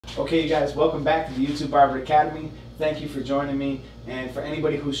Okay, you guys, welcome back to the YouTube Barber Academy. Thank you for joining me. And for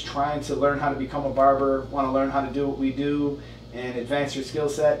anybody who's trying to learn how to become a barber, want to learn how to do what we do, and advance your skill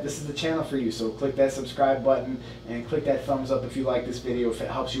set, this is the channel for you. So click that subscribe button and click that thumbs up if you like this video, if it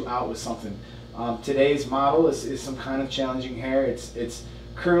helps you out with something. Today's model is some kind of challenging hair. It's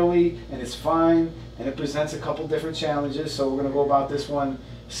curly and it's fine, and it presents a couple different challenges. So we're going to go about this one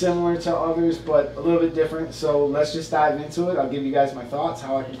similar to others, but a little bit different. So let's just dive into it. I'll give you guys my thoughts,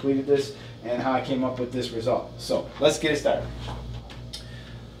 how I completed this, and how I came up with this result. So let's get it started.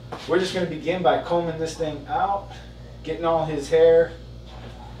 We're just going to begin by combing this thing out, getting all his hair,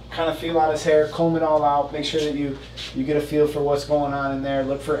 kind of feel out his hair, comb it all out, make sure that you get a feel for what's going on in there.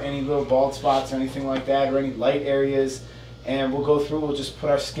 Look for any little bald spots or anything like that, or any light areas, and we'll go through, we'll just put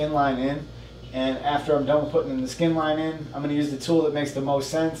our skin line in. And after I'm done with putting the skin line in, I'm going to use the tool that makes the most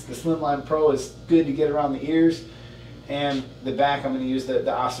sense. The Slimline Pro is good to get around the ears, and the back I'm going to use the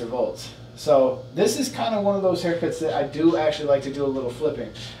Oster volts. So this is kind of one of those haircuts that I do actually like to do a little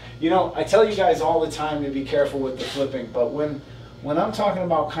flipping. You know, I tell you guys all the time to be careful with the flipping, but when I'm talking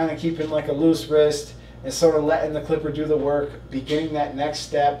about kind of keeping like a loose wrist and sort of letting the clipper do the work, beginning that next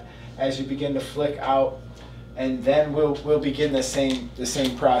step as you begin to flick out, and then we'll begin the same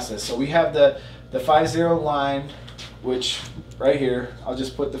process. So we have the 5-0 line, which right here, I'll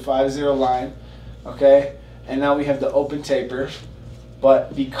just put the 5-0 line, okay? And now we have the open taper,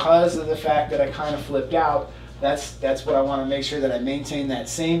 but because of the fact that I kind of flipped out, that's what I want to make sure that I maintain that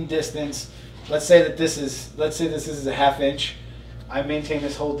same distance. Let's say this is a ½ inch. I maintain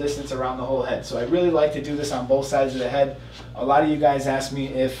this whole distance around the whole head. So I really like to do this on both sides of the head. A lot of you guys ask me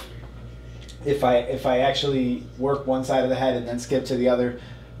if I actually work one side of the head and then skip to the other.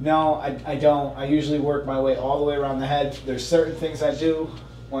 No, I don't. I usually work my way all the way around the head. There's certain things I do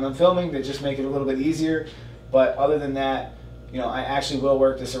when I'm filming that just make it a little bit easier, but other than that, you know, I actually will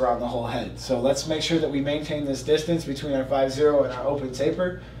work this around the whole head. So let's make sure that we maintain this distance between our 5-0 and our open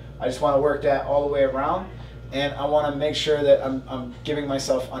taper. I just want to work that all the way around, and I want to make sure that I'm giving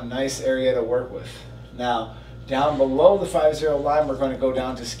myself a nice area to work with. Now, down below the 5-0 line, we're going to go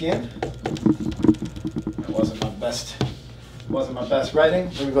down to skin. It wasn't my best writing.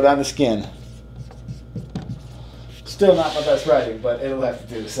 We're going to go down to skin. Still not my best writing, but it'll have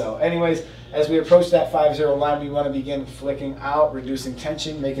to do. So anyways, as we approach that 5-0 line, we want to begin flicking out, reducing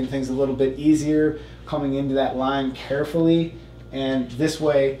tension, making things a little bit easier, coming into that line carefully, and this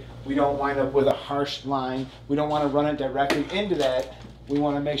way we don't wind up with a harsh line. We don't want to run it directly into that. We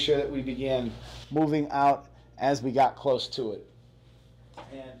want to make sure that we begin moving out as we got close to it.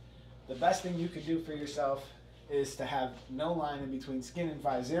 And the best thing you can do for yourself is to have no line in between skin and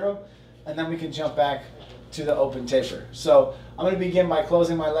 5-0, and then we can jump back to the open taper. So I'm going to begin by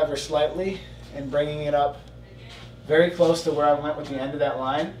closing my lever slightly and bringing it up very close to where I went with the end of that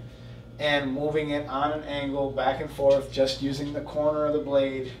line, and moving it on an angle back and forth, just using the corner of the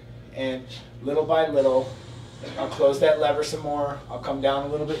blade, and little by little I'll close that lever some more. I'll come down a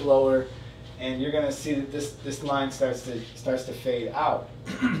little bit lower, and you're going to see that this line starts to fade out.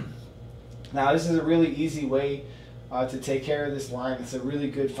 Now this is a really easy way to take care of this line. It's a really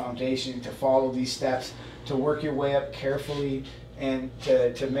good foundation to follow these steps, to work your way up carefully, and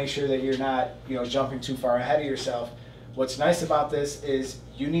to make sure that you're not, you know, jumping too far ahead of yourself. What's nice about this is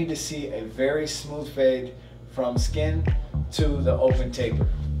you need to see a very smooth fade from skin to the open taper.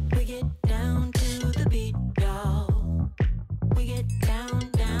 We get down to the beat, y'all. We get down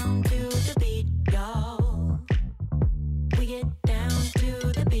to the beat, y'all. We get down to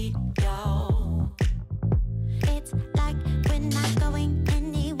the beat, y'all. It's like we're not going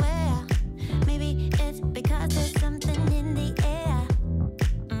anywhere. Maybe it's because there's something in the air.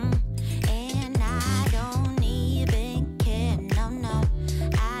 And I don't even care, no,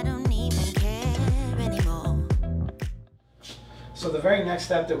 I don't even care anymore. So the very next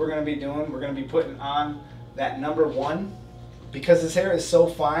step that we're going to be doing, we're going to be putting on that number 1. Because this hair is so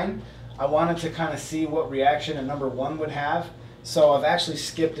fine, I wanted to kind of see what reaction a number 1 would have. So I've actually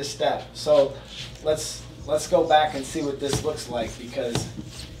skipped a step. So let's go back and see what this looks like, because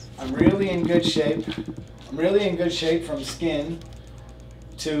I'm really in good shape. I'm really in good shape from skin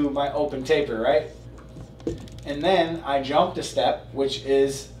to my open taper, right? And then I jumped a step, which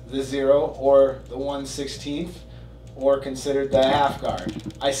is the 0 or the 1/16, or considered the half guard.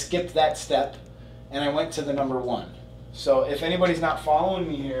 I skipped that step and I went to the number 1. So if anybody's not following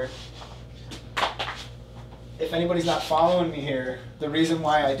me here, the reason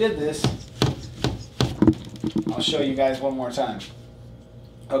why I did this, I'll show you guys one more time.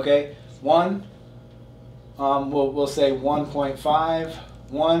 Okay, 1, we'll say 1.5,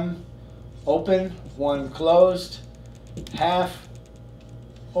 1 open, 1 closed, half,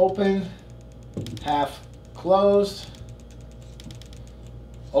 open, half closed,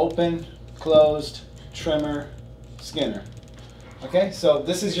 open, closed, trimmer, skinner. Okay, so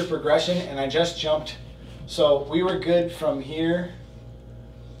this is your progression, and I just jumped. So we were good from here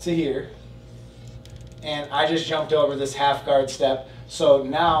to here, and I just jumped over this half guard step. So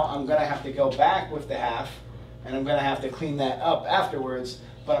now I'm gonna have to go back with the half, and I'm gonna have to clean that up afterwards,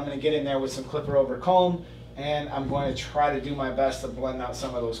 but I'm gonna get in there with some clipper over comb, and I'm going to try to do my best to blend out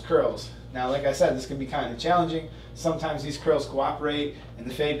some of those curls. Now, like I said, this can be kind of challenging. Sometimes these curls cooperate and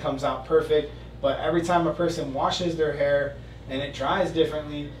the fade comes out perfect, but every time a person washes their hair and it dries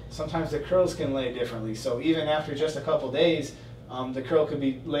differently, sometimes the curls can lay differently. So even after just a couple days, the curl could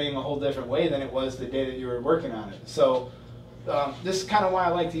be laying a whole different way than it was the day that you were working on it. So this is kind of why I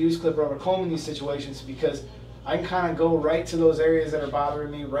like to use clipper over comb in these situations, because I can kind of go right to those areas that are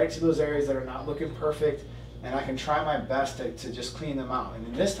bothering me, right to those areas that are not looking perfect, and I can try my best to just clean them out. And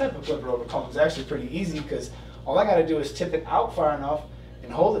in this type of clipper over comb, it's actually pretty easy, because all I got to do is tip it out far enough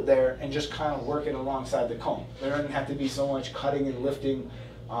and hold it there and just kind of work it alongside the comb. There doesn't have to be so much cutting and lifting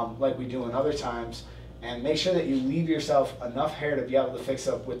like we do in other times. And make sure that you leave yourself enough hair to be able to fix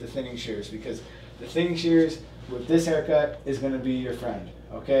up with the thinning shears, because the thinning shears with this haircut is going to be your friend,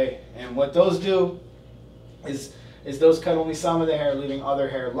 okay? And what those do is those cut only some of the hair, leaving other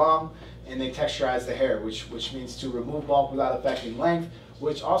hair long, and they texturize the hair, which means to remove bulk without affecting length,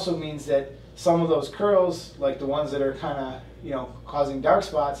 which also means that some of those curls, like the ones that are kind of, you know, causing dark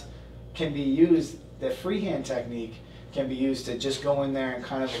spots, can be used, the freehand technique can be used to just go in there and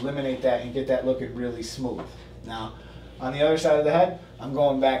kind of eliminate that and get that looking really smooth. Now, on the other side of the head, I'm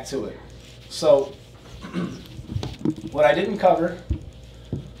going back to it. So, what I didn't cover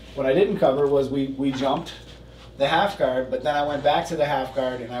was we jumped the half guard, but then I went back to the half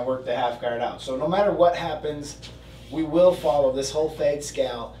guard and I worked the half guard out. So no matter what happens, we will follow this whole fade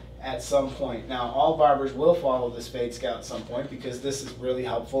scale at some point. Now, all barbers will follow this fade scale at some point, because this is really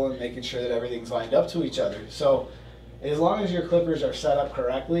helpful in making sure that everything's lined up to each other. So as long as your clippers are set up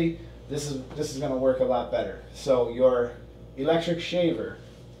correctly, this is going to work a lot better. So your electric shaver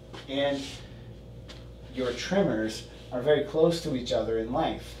and your trimmers are very close to each other in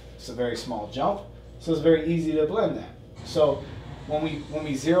length. It's a very small jump, so it's very easy to blend that. So when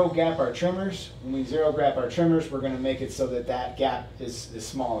we zero gap our trimmers, we're going to make it so that that gap is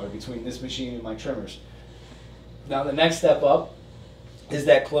smaller between this machine and my trimmers. Now the next step up is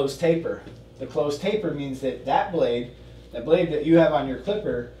that closed taper. The closed taper means that that blade that you have on your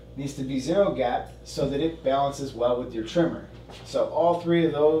clipper needs to be zero gap so that it balances well with your trimmer. So all three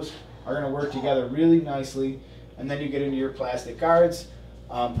of those are going to work together really nicely, and then you get into your plastic guards.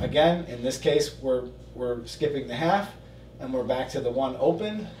 Again, in this case, we're skipping the half, and we're back to the one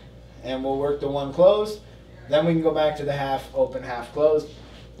open, and we'll work the one closed. Then we can go back to the half open, half closed,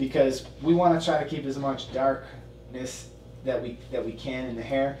 because we want to try to keep as much darkness that we can in the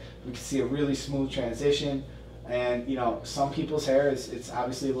hair. We can see a really smooth transition, and you know, some people's hair it's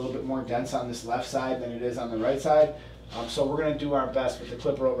obviously a little bit more dense on this left side than it is on the right side. So we're going to do our best with the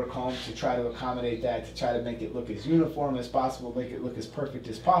clipper over comb to try to accommodate that, to try to make it look as uniform as possible, make it look as perfect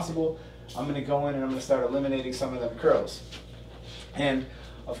as possible. I'm going to go in and I'm going to start eliminating some of them curls. And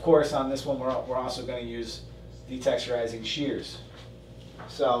of course, on this one, we're also going to use detexturizing shears.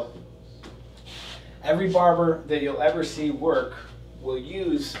 So every barber that you'll ever see work will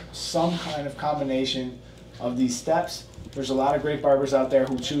use some kind of combination of these steps. There's a lot of great barbers out there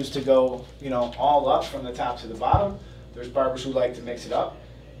who choose to go, you know, all up from the top to the bottom. There's barbers who like to mix it up.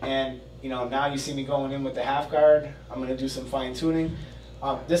 And, you know, now you see me going in with the half guard. I'm going to do some fine tuning.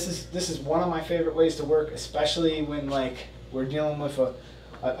 This is one of my favorite ways to work, especially when like we're dealing with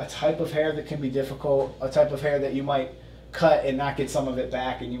a type of hair that can be difficult, a type of hair that you might cut and not get some of it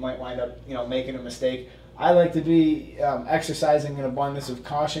back, and you might wind up, you know, making a mistake. I like to be exercising an abundance of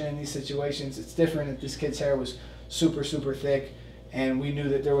caution in these situations. It's different if this kid's hair was super thick, and we knew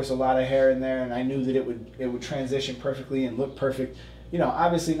that there was a lot of hair in there, and I knew that it would transition perfectly and look perfect. You know,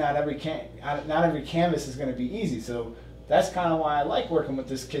 obviously not every canvas is going to be easy, so that's kind of why I like working with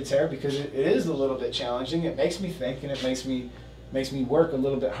this kid's hair, because it is a little bit challenging. It makes me think, and it makes me work a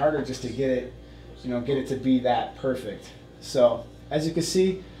little bit harder just to get it, you know, get it to be that perfect. So as you can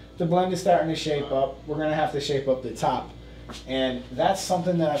see, the blend is starting to shape up. We're going to have to shape up the top, and that's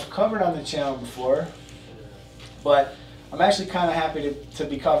something that I've covered on the channel before, but I'm actually kind of happy to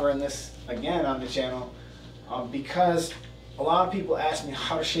be covering this again on the channel, because a lot of people ask me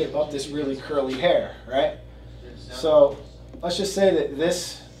how to shape up this really curly hair, right? So let's just say that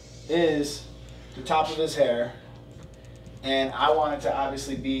this is the top of his hair, and I want it to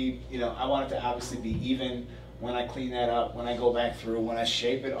obviously be, you know, I want it to obviously be even when I clean that up, when I go back through, when I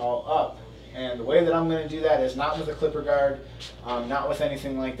shape it all up. And the way that I'm going to do that is not with a clipper guard, not with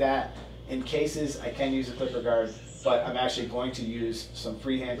anything like that. In cases, I can use a clipper guard, but I'm actually going to use some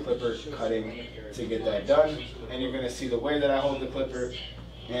freehand clipper cutting to get that done. And you're going to see the way that I hold the clipper,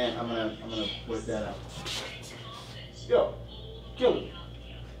 and I'm gonna work that out. Go, kill.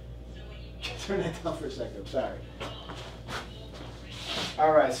 Turn that down for a second. I'm sorry.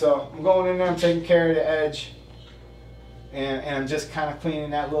 All right, so I'm going in there. I'm taking care of the edge, and I'm just kind of cleaning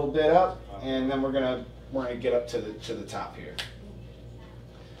that little bit up, and then we're gonna get up to the top here.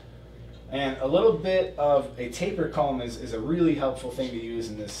 And a little bit of a taper comb is a really helpful thing to use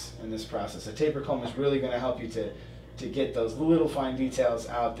in this process. A taper comb is really going to help you to get those little fine details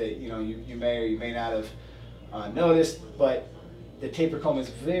out that you may or you may not have noticed. But the taper comb is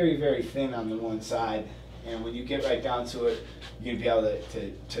very, very thin on the one side, and when you get right down to it, you're going to be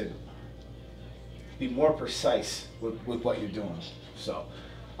able to be more precise with what you're doing. So,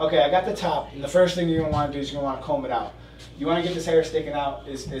 okay, I got the top, and the first thing you're going to want to do is you're going to want to comb it out. You want to get this hair sticking out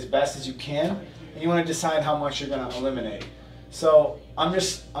as best as you can, and you want to decide how much you're going to eliminate. So I'm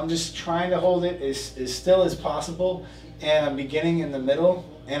just trying to hold it as still as possible, and I'm beginning in the middle,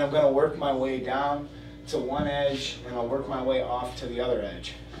 and I'm going to work my way down to one edge, and I'll work my way off to the other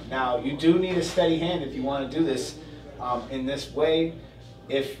edge. Now, you do need a steady hand if you want to do this in this way.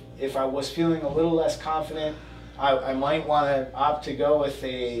 If I was feeling a little less confident, I might want to opt to go with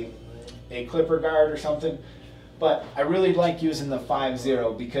a clipper guard or something. But I really like using the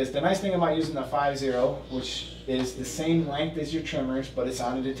 5-0 because the nice thing about using the 5-0, which is the same length as your trimmers, but it's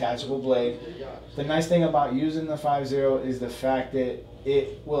on a detachable blade. The nice thing about using the 5-0 is the fact that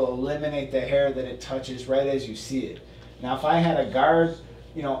it will eliminate the hair that it touches right as you see it. Now, if I had a guard,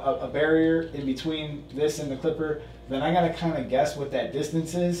 a barrier in between this and the clipper, then I gotta kind of guess what that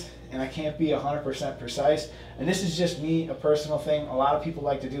distance is, and I can't be 100% precise. And this is just me, a personal thing. A lot of people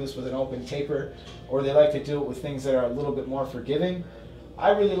like to do this with an open taper, or they like to do it with things that are a little bit more forgiving.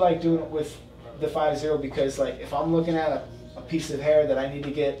 I really like doing it with the 5-0 because, like, if I'm looking at a piece of hair that I need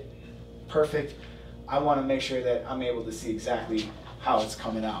to get perfect, I want to make sure that I'm able to see exactly how it's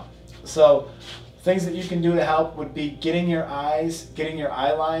coming out. So things that you can do to help would be getting your eye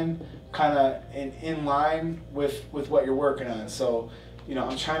line kind of in line with what you're working on. So,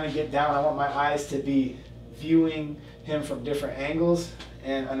 I'm trying to get down. I want my eyes to be viewing him from different angles.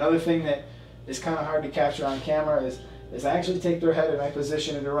 And another thing that is kind of hard to capture on camera is I actually take their head and I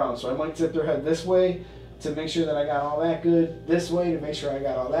position it around. So I might tip their head this way to make sure that I got all that good, this way to make sure I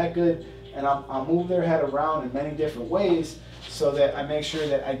got all that good, and I'll move their head around in many different ways so that I make sure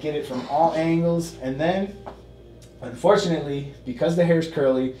that I get it from all angles. And then, unfortunately, because the hair's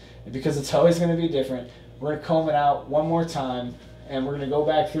curly and because it's always going to be different, we're going to comb it out one more time, and we're going to go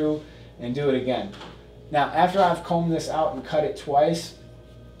back through and do it again. Now, after I've combed this out and cut it twice,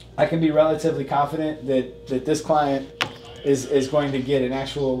 I can be relatively confident that this client is going to get an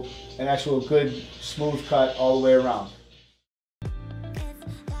actual good smooth cut all the way around.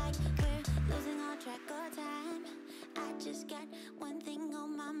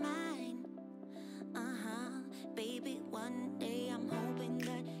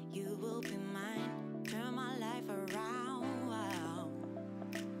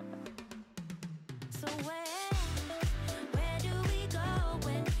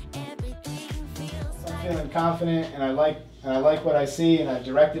 Feeling confident, and I like what I see, and I've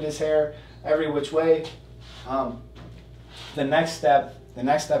directed his hair every which way. The next step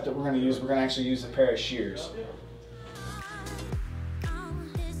that we're going to actually use a pair of shears.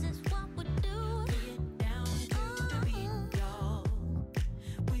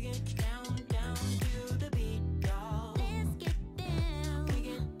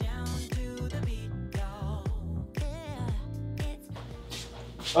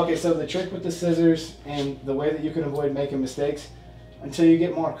 Okay, so the trick with the scissors and the way that you can avoid making mistakes until you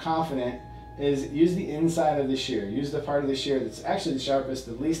get more confident is use the inside of the shear. Use the part of the shear that's actually the sharpest,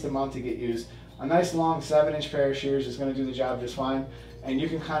 the least amount to get used. A nice long 7-inch pair of shears is going to do the job just fine. And you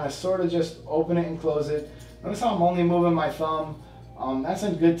can kind of sort of just open it and close it. Notice how I'm only moving my thumb. That's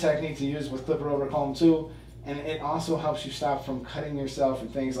a good technique to use with clipper over comb too. And it also helps you stop from cutting yourself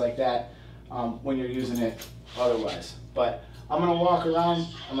and things like that when you're using it otherwise. But I'm going to walk around,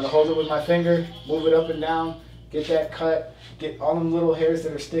 I'm going to hold it with my finger, move it up and down, get that cut, get all them little hairs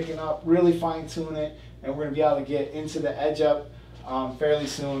that are sticking up, really fine tune it, and we're going to be able to get into the edge up fairly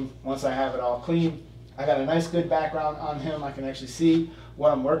soon once I have it all clean. I got a nice good background on him. I can actually see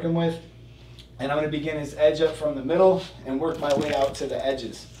what I'm working with. And I'm going to begin his edge up from the middle and work my way out to the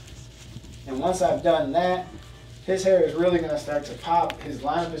edges. And once I've done that, his hair is really going to start to pop, his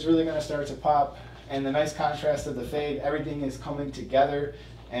lineup is really going to start to pop, and the nice contrast of the fade, everything is coming together,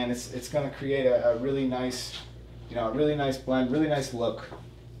 and it's going to create a really nice, a really nice blend, really nice look.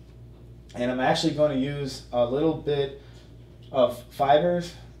 And I'm actually going to use a little bit of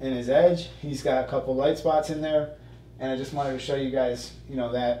fibers in his edge. He's got a couple light spots in there, and I just wanted to show you guys,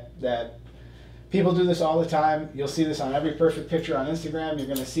 that people do this all the time. You'll see this on every perfect picture on Instagram. You're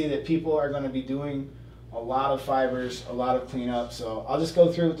going to see that people are going to be doing a lot of fibers, a lot of cleanup. So I'll just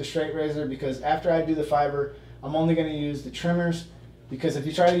go through with the straight razor, because after I do the fiber, I'm only going to use the trimmers, because if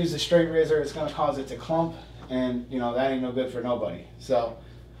you try to use the straight razor, it's going to cause it to clump, and that ain't no good for nobody. So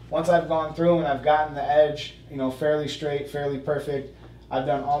once I've gone through and I've gotten the edge, fairly straight, fairly perfect, I've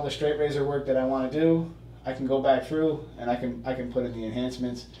done all the straight razor work that I want to do, I can go back through and I can put in the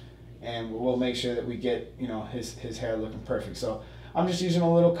enhancements, and we'll make sure that we get his hair looking perfect. So I'm just using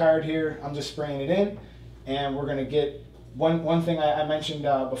a little card here. I'm just spraying it in, and we're gonna get one thing I mentioned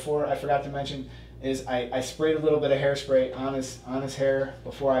before. I forgot to mention is I sprayed a little bit of hairspray on his hair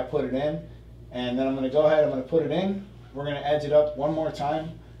before I put it in, and then I'm gonna go ahead. I'm gonna put it in. We're gonna edge it up one more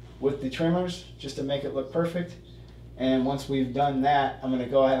time with the trimmers just to make it look perfect. And once we've done that, I'm going to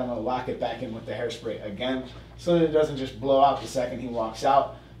go ahead and I'm going to lock it back in with the hairspray again, so that it doesn't just blow out the second he walks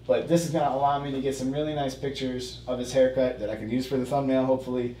out. But this is going to allow me to get some really nice pictures of his haircut that I can use for the thumbnail,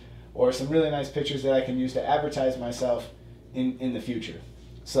 hopefully, or some really nice pictures that I can use to advertise myself in the future.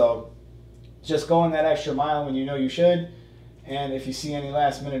 So just going that extra mile when you know you should. And if you see any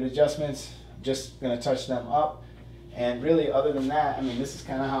last minute adjustments, I'm just going to touch them up. And really, other than that, I mean, this is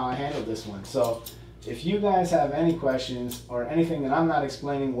kind of how I handled this one. So if you guys have any questions or anything that I'm not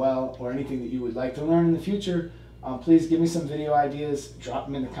explaining well, or anything that you would like to learn in the future, please give me some video ideas, drop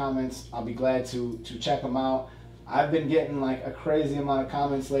them in the comments. I'll be glad to check them out. I've been getting like a crazy amount of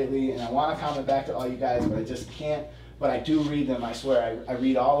comments lately, and I want to comment back to all you guys, but I just can't. But I do read them, I swear. I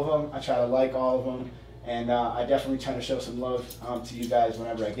read all of them. I try to like all of them. And I definitely try to show some love to you guys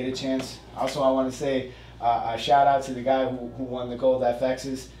whenever I get a chance. Also, I want to say a shout out to the guy who won the gold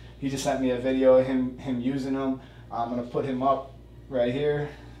FXs. He just sent me a video of him using them. I'm going to put him up right here.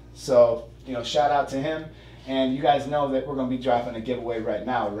 So, shout out to him. And you guys know that we're going to be dropping a giveaway right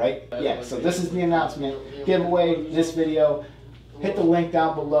now, right? Yeah, so this is the announcement. Giveaway, this video. Hit the link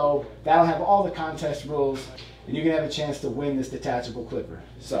down below. That'll have all the contest rules, and you can have a chance to win this detachable clipper.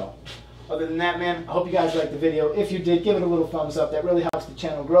 So, other than that, man, I hope you guys liked the video. If you did, give it a little thumbs up. That really helps the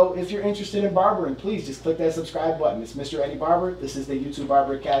channel grow. If you're interested in barbering, please just click that subscribe button. It's Mr. Eddie Barber. This is the YouTube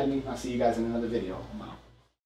Barber Academy. I'll see you guys in another video.